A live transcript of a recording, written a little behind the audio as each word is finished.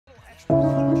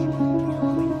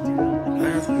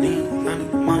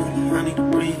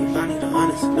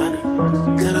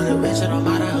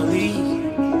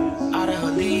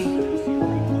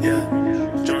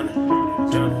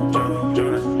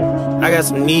I got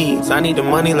some needs, I need the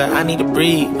money like I need to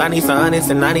breathe. I need some honest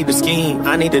and I need to scheme.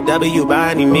 I need the W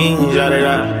by any means,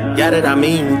 yada I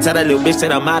mean. Tell that little bitch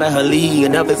that I'm out of her league.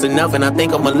 Enough is enough and I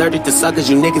think I'm allergic to suckers.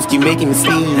 You niggas keep making me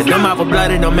sneeze. And them out for blood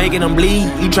and I'm making them bleed.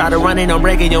 You try to run and I'm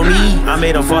breaking your knee. I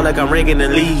made them fall like I'm ranking the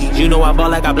lead. You know I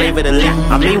ball like I play for the league.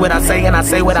 I mean what I say and I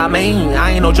say what I mean.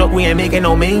 I ain't no joke, we ain't making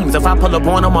no memes. If I pull up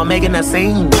on them, I'm making that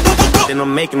scene. Then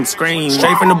I'm making them scream.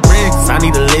 Straight from the bricks, I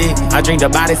need a lick. I drink the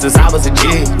body since I was a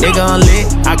jig. Nigga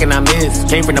unlit, how can I miss?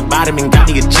 Came from the bottom and got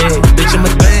me a check. Bitch, I'm a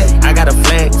threat, I got a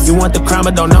flex. You want the crime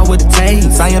but don't know what it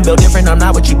takes. I am built different, I'm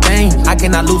not what you think. I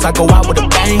cannot lose, I go out with a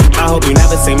bang. I hope you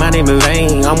never say my name in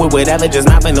vain. I'm with whatever, just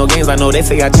not play no games. I know they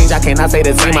say I change, I cannot say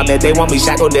the same. I bet they want me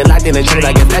shackled, they're locked in a chain.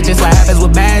 I guess that's just what happens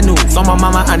with bad news. On my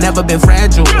mama, I never been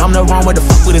fragile. I'm the wrong, what the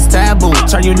fuck with this taboo?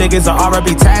 Turn you niggas to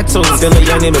R.I.P. tattoos. Still a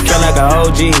young nigga, feel like a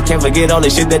OG. Can't forget all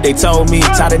the shit that they told me.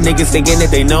 Tired of niggas thinking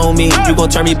that they know me. You gon'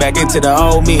 turn me back into the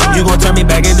old me. You gon' turn me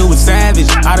back into a savage.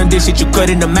 I done did shit you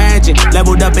couldn't imagine.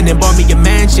 Leveled up and then bought me a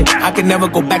mansion. I can never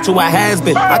go back to what has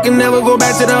been. I can never go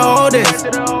back to the old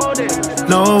days.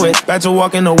 No way. Back to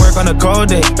walking to work on a cold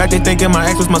day. Back to thinking my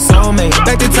ex was my soulmate.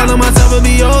 Back to telling myself it'll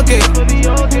be okay.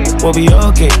 We'll be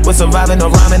okay. We're surviving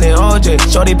on Ramen and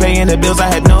OJ. Shorty paying the bills,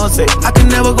 I had no say. I can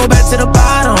never go back to the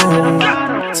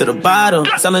bottom. To the bottom,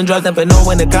 selling drugs, never know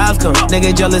when the cops come.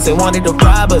 Nigga jealous and wanted to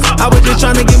rob us. I was just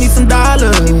trying to give me some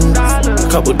dollars,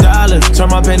 couple dollars. Turn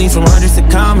my pennies from hundreds to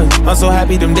common. I'm so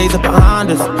happy them days are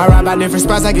behind us. I ride by different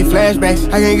spots, I get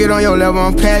flashbacks. I can't get on your level,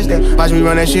 I'm past that. Watch me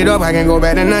run that shit up, I can't go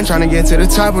back to none. Trying to get to the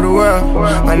top of the world.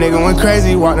 My nigga went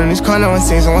crazy, walked in this corner and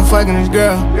seen someone fucking this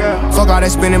girl. Fuck all that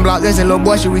spinning block, that's that little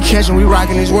boy shit we catchin', we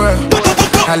rockin' this world.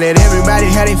 I let everybody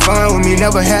have their fun with me.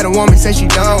 Never had a woman say she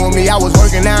done with me. I was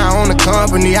working out on the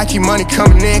company. I keep money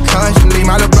coming in constantly.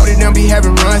 My little brody done be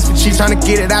having runs for cheap. Trying to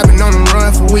get it, I've been on the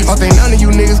run for weeks. Don't think none of you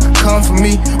niggas can come for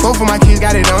me. Both of my kids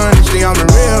got it honestly. I'm the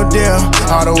real deal.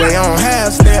 All the way on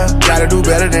half step. Gotta do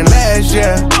better than last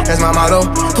year. That's my motto.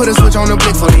 Put a switch on the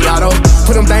blick for the auto.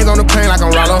 Put them things on the plane like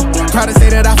I'm Rollo. Proud to say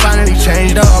that I finally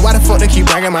changed up. Why the fuck they keep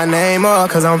bringing my name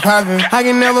up? Cause I'm poppin'. I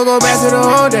can never go back to the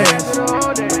old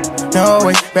days. No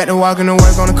way, back to walking to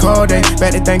work on a cold day.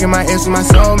 Back to thinking my ex was my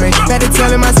soulmate. Back to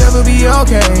telling myself it'll be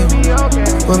okay.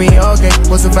 We'll be okay.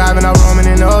 Was surviving our Ramen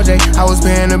and OJ. I was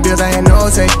paying the bills, I had no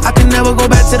say. I can never go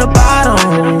back to the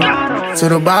bottom. To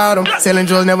the bottom, selling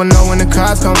drugs, never know when the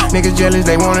cops come. Niggas jealous,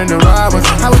 they wanted to rob us.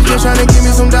 I was just trying to give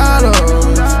me some dollars,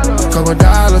 couple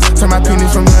dollars. Turn my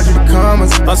pennies from 100 to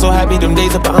commas. I'm so happy them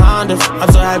days are behind us.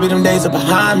 I'm so happy them days are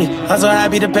behind me. I'm so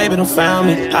happy the paper done found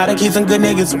me. I done keep some good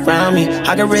niggas around me.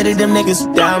 I got rid of them niggas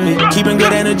who doubt me. Keeping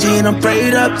good energy and I'm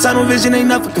prayed up. Tunnel vision ain't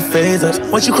nothing can phase us.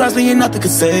 Once you cross me, ain't nothing can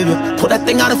save you. Pull that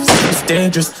thing out of fucking, it's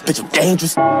dangerous. Bitch, I'm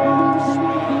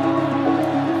dangerous.